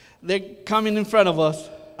they're coming in front of us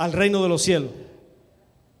al reino de los cielos.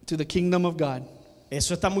 to the kingdom of God.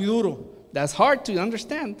 Eso está muy duro. That's hard to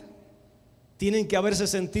understand. Tienen que haberse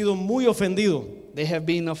sentido muy ofendidos They have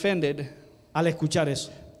been offended al escuchar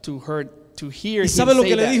eso. to hear ¿Y him sabe lo say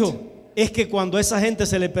que le that. dijo? Es que cuando a esa gente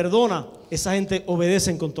se le perdona, esa gente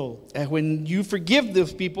obedecen con todo. And when you forgive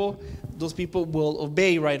those people will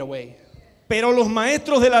obey right away. Pero los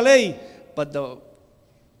maestros de la ley But the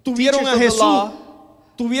tuvieron a teachers of the Jesús, law,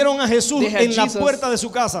 tuvieron a Jesús they had en la Jesus puerta de su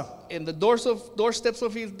casa in the doorsteps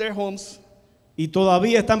of their homes, y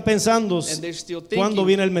todavía están pensando and they're still cuándo thinking,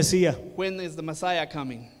 viene el Mesías. when is the Messiah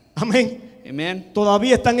coming? Amén. Amen.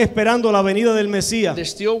 Todavía están esperando la venida del Mesías. They're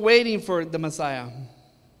still waiting for the Messiah.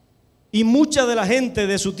 Y mucha de la gente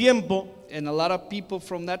de su tiempo, And a lot of people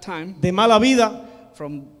from that time, de mala vida,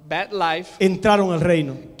 from bad life, entraron al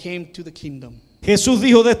reino. came to the kingdom. Jesús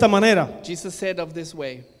dijo de esta manera, Jesus said of this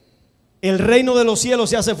way, el reino de los cielos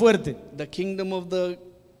se hace fuerte the kingdom of the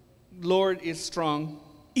Lord is strong,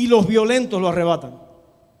 y los violentos lo arrebatan.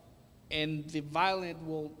 and the violent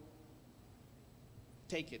will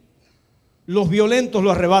take it. Los violentos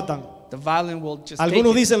lo arrebatan. The violent will just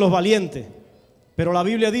Algunos take it. dicen los valientes, pero la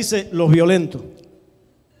Biblia dice los violentos.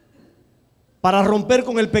 Para romper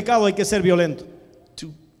con el pecado hay que ser violento.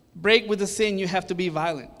 To break with the sin, you have to be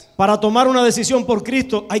violent. Para tomar una decisión por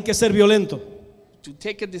Cristo hay que ser violento. To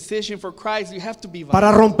take a decision for Christ, you have to be violent.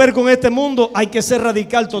 Para romper con este mundo hay que ser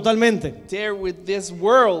radical totalmente. There with this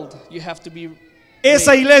world, you have to be.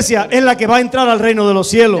 Esa iglesia es la que va a entrar al reino de los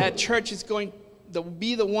cielos. That church is going to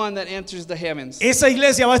be the one that enters the heavens. Esa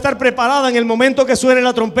iglesia va a estar preparada en el momento que suene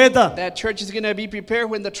la trompeta. That church is going to be prepared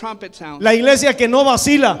when the trumpet sounds. La iglesia que no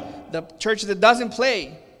vacila. The church that doesn't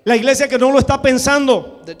play. La iglesia que no lo está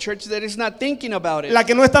pensando. The church that is not thinking about it. La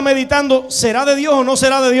que no está meditando, ¿será de Dios o no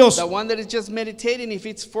será de Dios? The one that is just meditating if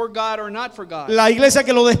it's for God or not for God. La iglesia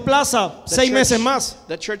que lo desplaza The 6 church- meses más.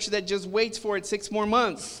 The church that just waits for it 6 more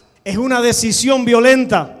months. Es una decisión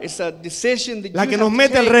violenta It's a decision that la you que have nos to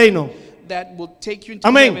mete al take reino. that will take you into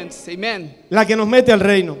Amén. heavens. Amen. La que nos mete al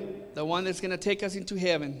reino. The one that's going to take us into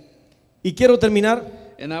heaven. Y quiero terminar,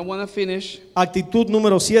 And I want to finish actitud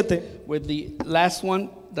número 7, with the last one,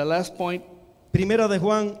 the last point. Primera de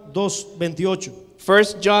Juan 2:28.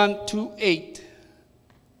 1 John 2:8.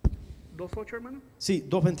 ¿2:8, hermano? Sí,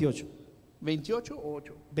 2:28. ¿28 o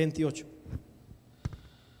 8? 28.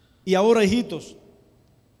 Y ahora, hijitos,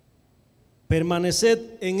 permaneced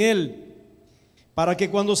en Él, para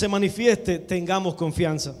que cuando se manifieste tengamos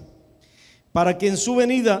confianza, para que en su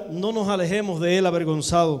venida no nos alejemos de Él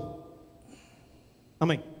avergonzado.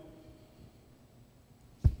 Amén.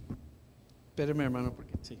 Espérame, hermano,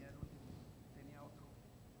 porque Sí.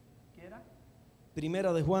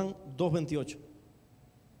 Primera de Juan 2:28.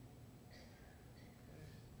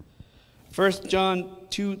 1 John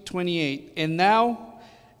 2:28. And now,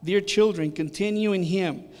 dear children, continue in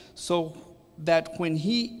him, so that when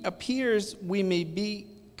he appears, we may be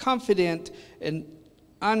confident and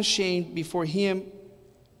unshamed before him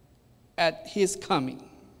at his coming.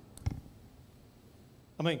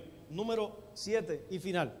 Amén. Número 7 y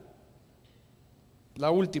final. La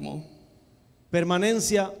último,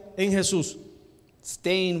 Permanencia en Jesús.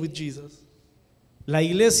 staying with Jesus. La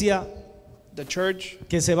iglesia The church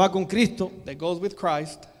que se va con Cristo that goes with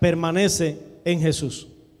Christ permanece en Jesús.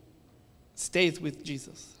 stays with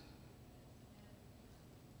Jesus.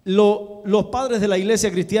 Los padres de la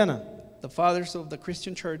iglesia cristiana The fathers of the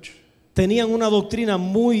Christian church, tenían una doctrina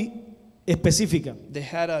muy específica they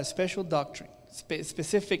had a special doctrine,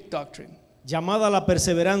 specific doctrine, llamada la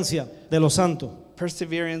perseverancia de los santos.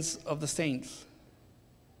 perseverance of the saints.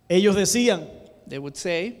 Ellos decían They would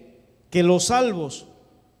say que los salvos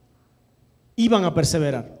iban a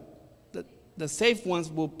perseverar. that the safe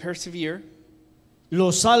ones will persevere,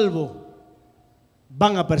 Los salvos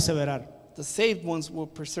van a perseverar. the saved ones will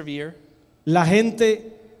persevere, La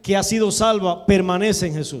gente que ha sido salva permanece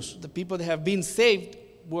en Jesús. the people that have been saved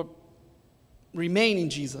will remain in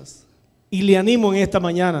Jesus. Y le animo en esta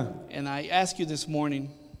mañana, And I ask you this morning,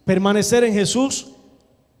 permanecer en Jesús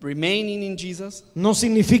remaining in Jesus, no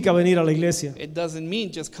significa venir a la iglesia. it doesn't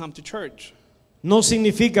mean just come to church. No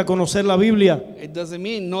significa conocer la Biblia. It doesn't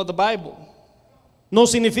mean know the Bible. No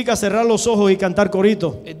significa cerrar los ojos y cantar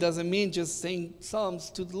coritos. It doesn't mean just sing psalms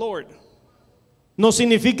to the Lord. No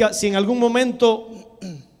significa si en algún momento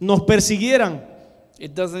nos persiguieran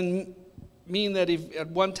It doesn't mean that if at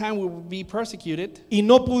one time we will be persecuted y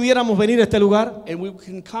no pudiéramos venir a este lugar, and we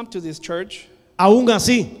can come to this church, aún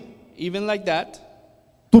así even like that,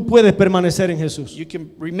 tú puedes permanecer en Jesús. you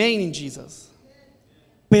can remain in Jesus.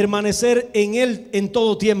 Permanecer en Él en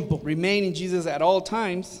todo tiempo Remain in Jesus at all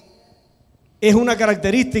times es una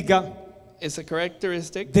característica is a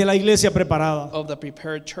characteristic de la iglesia preparada. of the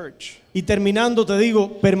prepared church. Y terminando te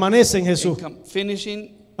digo, permanece en Jesús.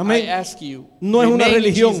 Finishing, Amén. I ask you, No es una remain in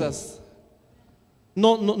religión. Jesus.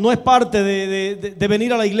 No es parte de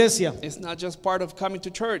venir a la iglesia. It's not just part of coming to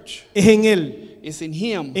church. Es en Él It's in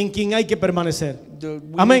Him en quien hay que permanecer. that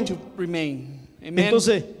we Amén. need to remain. Amen.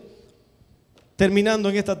 Entonces, terminando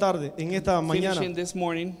en esta tarde, en esta mañana, Finishing this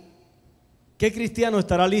morning, ¿qué cristiano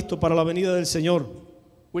estará listo para la venida del Señor?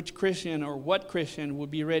 which Christian or what Christian will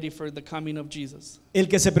be ready for the coming of Jesus? El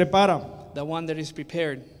que se prepara, The one that is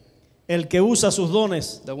prepared, el que usa sus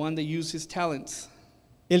dones, the one that uses his talents,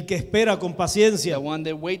 el que espera con paciencia, the one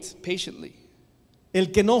that waits patiently, el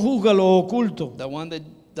que no juzga lo oculto, the one that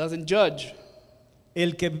doesn't judge,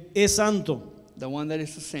 el que es santo, the one that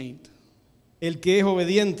is a saint, el que es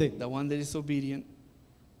obediente, the one that is obedient,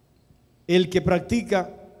 el que practica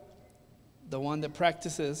the one that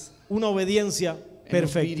practices una obediencia an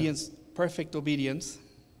perfecta. obedience, perfect obedience.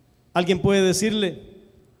 Alguien puede decirle,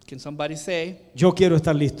 Can somebody say, yo quiero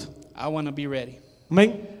estar listo. I want to be ready.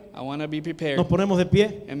 Amén. I want to be prepared. Nos ponemos de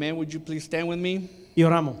pie Amen. Would you please stand with me y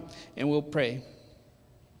oramos. and we'll pray.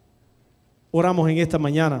 Oramos en esta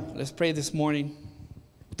mañana. Let's pray this morning.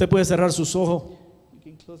 Usted puede cerrar sus ojos You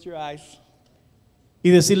can close your eyes y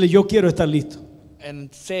decirle, yo quiero estar listo.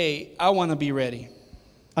 and say, I want to be ready.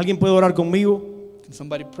 Alguien puede orar conmigo. Can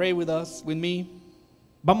somebody pray with us, with me?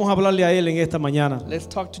 Vamos a hablarle a Él en esta mañana. Let's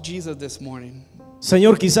talk to Jesus this morning.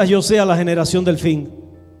 Señor, quizás yo sea la generación del fin,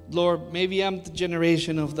 Lord, maybe I'm the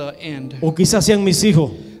generation of the end. o quizás sean mis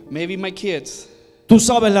hijos. Maybe my kids. Tú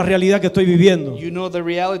sabes la realidad que estoy viviendo, You know the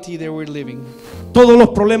reality that we're living. todos los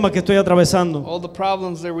problemas que estoy atravesando. All the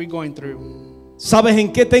problems that we're going through. Sabes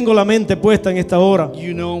en qué tengo la mente puesta en esta hora,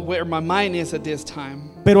 You know where my mind is at this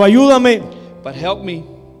time. pero ayúdame But help me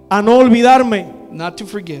a no olvidarme not to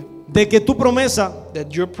forget de que tu promesa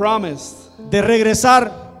that your promise de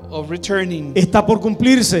regresar of returning está por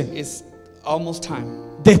cumplirse. is almost time.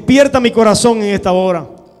 Despierta mi corazón en esta hora.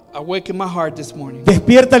 Awaken my heart this morning.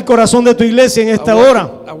 Despierta el corazón de tu iglesia en esta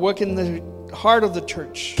hora. Awaken the heart of the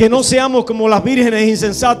church. Que no seamos como las vírgenes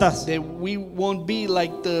insensatas. That we won't be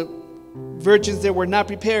like the virgins that were not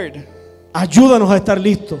prepared. Ayúdanos a estar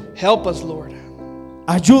listos. Help us, Lord,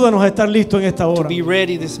 Ayúdanos a estar listos en esta to hora. be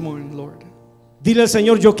ready this morning, Lord. Dile al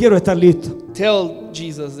Señor, yo quiero estar listo. Tell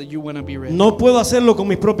Jesus that you want to be ready. No puedo hacerlo con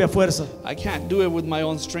mis propias fuerzas, I can't do it with my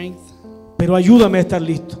own strength, pero ayúdame a estar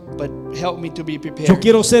listo. but help me to be Yo prepared.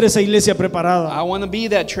 quiero ser esa iglesia preparada. I want to be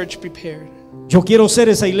that church prepared. Yo quiero ser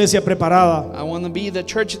esa iglesia preparada. I want to be the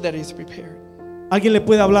church that is prepared. Alguien le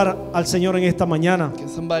puede hablar al Señor en esta mañana. Can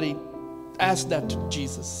somebody ask that to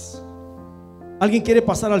Jesus? Alguien quiere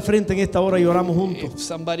pasar al frente en esta hora y oramos juntos. If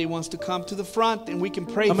somebody wants to come to the front, and we can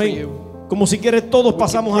pray for Amén. you. Como si quiere todos We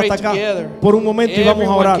pasamos can pray hasta acá together. por un momento y vamos a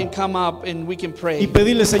Everyone orar can come up and we can y pray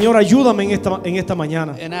pedirle, Señor, ayúdame en esta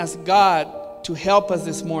mañana. and ask God to help us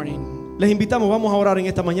this morning. Les invitamos, vamos a orar en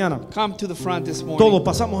esta mañana. Come to the front this morning. Todos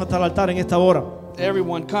pasamos hasta el altar en esta hora.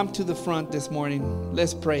 Everyone, come to the front this morning.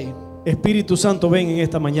 Let's pray. Espíritu Santo, ven en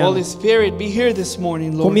esta mañana. Holy Spirit, be here this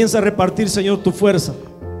morning, Lord. Comienza a repartir, Señor, tu fuerza.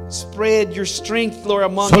 Spread your strength, Lord,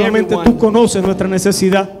 among Solamente tú everyone. conoces nuestra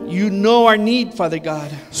necesidad. You know our need, Father God.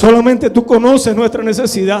 Solamente tú conoces nuestra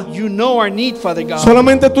necesidad. You know our need, Father God.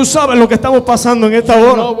 Solamente tú sabes lo que estamos pasando en esta You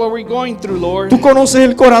know hora. what we're going through, Lord. Tú conoces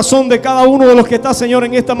el corazón de cada uno de los que está, Señor,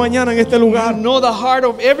 en esta mañana, en este You lugar. know the heart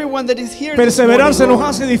of everyone that is here this Perseverar se morning, nos Lord.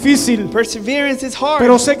 hace difícil, Perseverance is hard.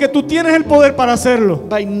 pero sé que tú tienes el poder para hacerlo.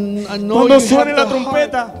 But I know Cuando you suene have la the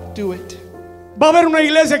trompeta, heart to do it. va a haber una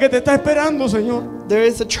iglesia que te está esperando, Señor. There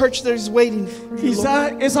is a church that is waiting for you, Lord.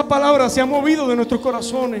 Quizás esa palabra se ha movido de nuestros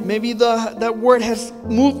corazones, Maybe that word has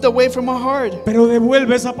moved away from our heart. pero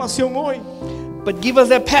devuelve esa pasión hoy. But give us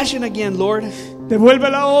that passion again, Lord.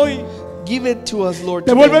 Devuélvela hoy. Give it to us, Lord.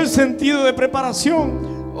 Devuelve el Today. sentido de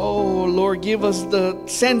preparación. Oh, Lord, give us the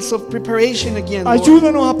sense of preparation again, Lord.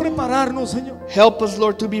 Ayúdanos a prepararnos, Señor. Help us,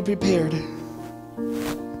 Lord, to be prepared.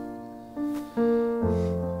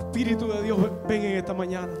 Espíritu de Dios, ven en esta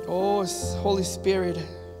mañana. Oh, Holy Spirit,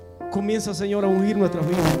 Comienza, Señor, a ungir nuestras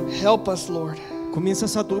vidas. help us, Lord. Comienza a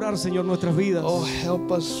saturar, Señor, nuestras vidas. Oh,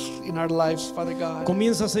 help us in our lives, Father God.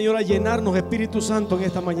 Comienza, Señor, a llenarnos, Espíritu Santo, en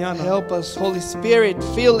esta mañana. Help us, Holy Spirit.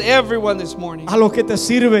 Fill everyone this morning. A los que te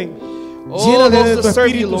sirven, Oh, llénales de those tu that serve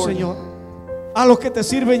you, Espíritu, Lord. Señor. A los que te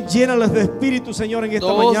sirven, llénales de Espíritu, Señor, en esta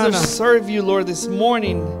Those that mañana. serve you, Lord, this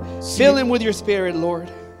morning, fill them with your Spirit, Lord.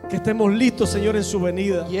 Que estemos listos, Señor, en su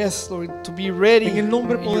venida. Yes, Lord, to be ready. En el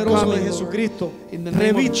nombre in your poderoso de coming, Lord. Jesucristo, In the name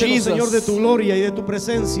of revístenos, Jesus. Señor, de tu gloria y de tu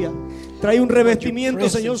presencia. Trae un revestimiento,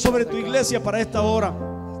 presence, Señor, sobre tu Father God. iglesia para esta hora.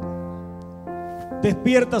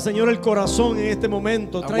 Despierta, Señor, el corazón en este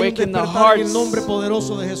momento. Trae un Awaken the despertar en el hearts nombre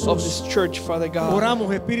poderoso de Of Jesús. this church, Father God.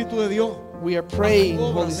 Oramos, Espíritu de Dios. We are praying, Haz tu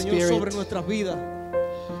obra, Holy Señor, sobre Spirit. nuestras vidas.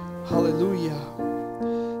 Hallelujah.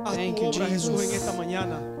 Haz Thank tu you, obra, Jesús, en Jesus. esta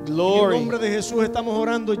mañana. Glory. En el nombre de Jesús estamos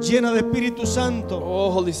orando, llena de Espíritu Santo. Oh,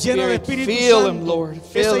 Holy Llena de Spirit, Espíritu fill Santo. them, Lord.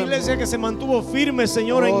 Fill Esa them, iglesia Lord. que se mantuvo firme,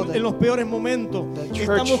 Señor, Oh, en los peores momentos. that church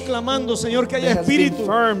Estamos clamando, Señor, que haya that has been Espíritu,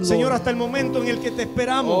 firm, Señor, Lord. hasta el momento en el que te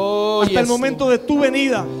esperamos, Oh, hasta el yes, momento de tu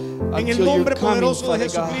venida, en el Until nombre you're coming, poderoso de Father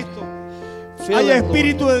God. Jesucristo. Fill Haya them, Lord.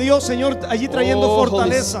 Espíritu de Dios, Señor, allí trayendo Oh, Holy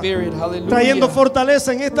fortaleza. Spirit, hallelujah. Trayendo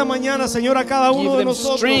fortaleza en esta mañana, Señor, a cada Give uno de them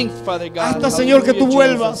nosotros. strength, Father God. Hasta, Señor, que tú Hallelujah,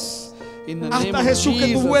 vuelvas. Jesus. In the Hasta name of Jesús, que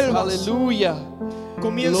tú Jesus. vuelvas. Hallelujah.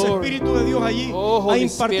 Comienza, Glory. Espíritu de Dios, allí Oh, a Holy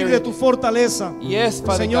impartir Spirit. de tu fortaleza. Yes,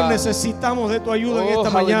 Father Señor, God. necesitamos de tu ayuda en Oh, esta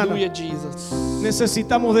mañana. hallelujah, Jesus.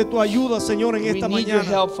 Necesitamos de tu ayuda, Señor, en We esta need your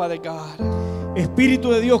mañana. help, Father God.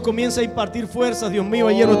 Espíritu de Dios, comienza a impartir fuerzas, Dios mío,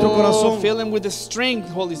 allí en nuestro corazón. Fill him with the strength,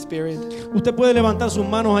 Holy Spirit. Usted puede levantar sus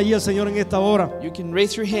manos allí al Señor en esta hora You can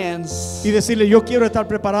raise your hands y decirle, yo quiero estar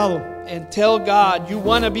preparado. and tell God you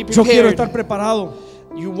want to be Yo quiero prepared. estar preparado.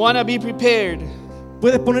 You want to be prepared.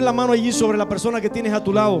 Puedes poner la mano allí sobre la persona que tienes a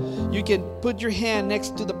tu lado You can put your hand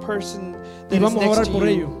next to the person y that is vamos a next orar to por you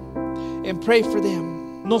ellos. and pray for them.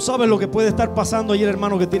 No sabes lo que puede estar pasando allí el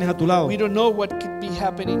hermano que tienes a tu lado. We don't know what could be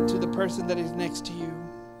happening to the person that is next to you.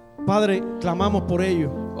 Padre, clamamos por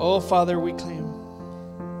ellos. Oh, Father, we claim.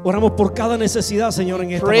 Oramos por cada necesidad, Señor,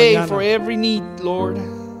 en esta Pray mañana. for every need, Lord.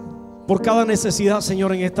 Por cada necesidad,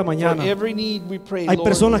 Señor, en esta For mañana. every need we pray, Hay Lord.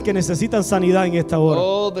 personas que necesitan sanidad en esta hora.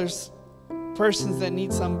 Oh, there's persons that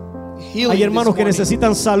need some healing Hay hermanos this que morning.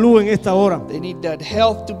 necesitan salud en esta hora. They need that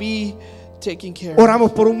health to be taken care of.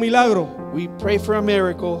 Oramos por un milagro. We pray for a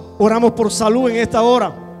miracle. Oramos por salud en esta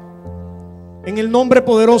hora. En el nombre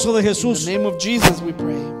poderoso de In the Jesús. name of Jesus we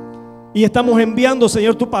pray. Y estamos enviando,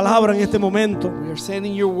 Señor, tu palabra en este momento. We are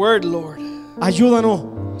sending your word, Lord. Ayúdanos,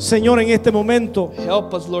 Señor, en este momento.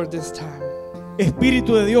 Help us, Lord, this time.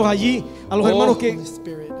 Espíritu de Dios allí. A los Oh, hermanos Holy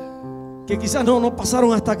Spirit. que quizás no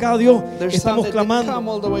pasaron hasta acá, Dios. There's some Estamos that didn't come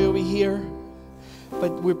clamando all the way over here,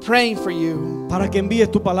 but we're praying for you para que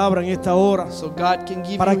envíes tu palabra en esta hora. so God can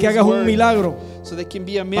give Para you que His hagas un word, milagro. so there can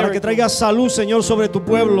be a Para miracle. que traigas salud, Señor, sobre tu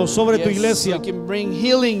pueblo, sobre tu Yes, iglesia. so it can bring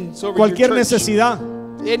healing over Cualquier your church. necesidad,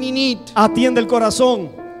 Any need, atiende el corazón.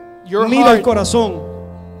 your Mira el heart corazón.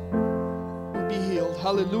 will be healed.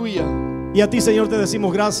 Hallelujah. Y a ti, Señor, te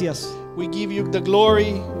decimos gracias. We give you the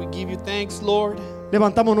glory. We give you thanks, Lord.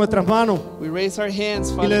 Levantamos nuestras manos We raise our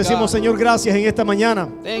hands, y Father le decimos, God. Señor, gracias en esta mañana.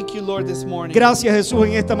 Thank you, Lord, this morning. Gracias, Jesús,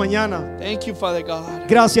 en esta mañana. Thank you, Father God.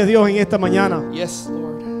 Gracias, Dios, en esta mañana. Yes,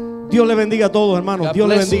 Lord. Dios le bendiga a todos, hermanos. God Dios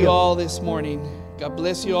le bless you bendiga. all this morning. God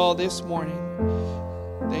bless you all this morning.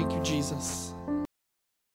 Thank you, Jesus.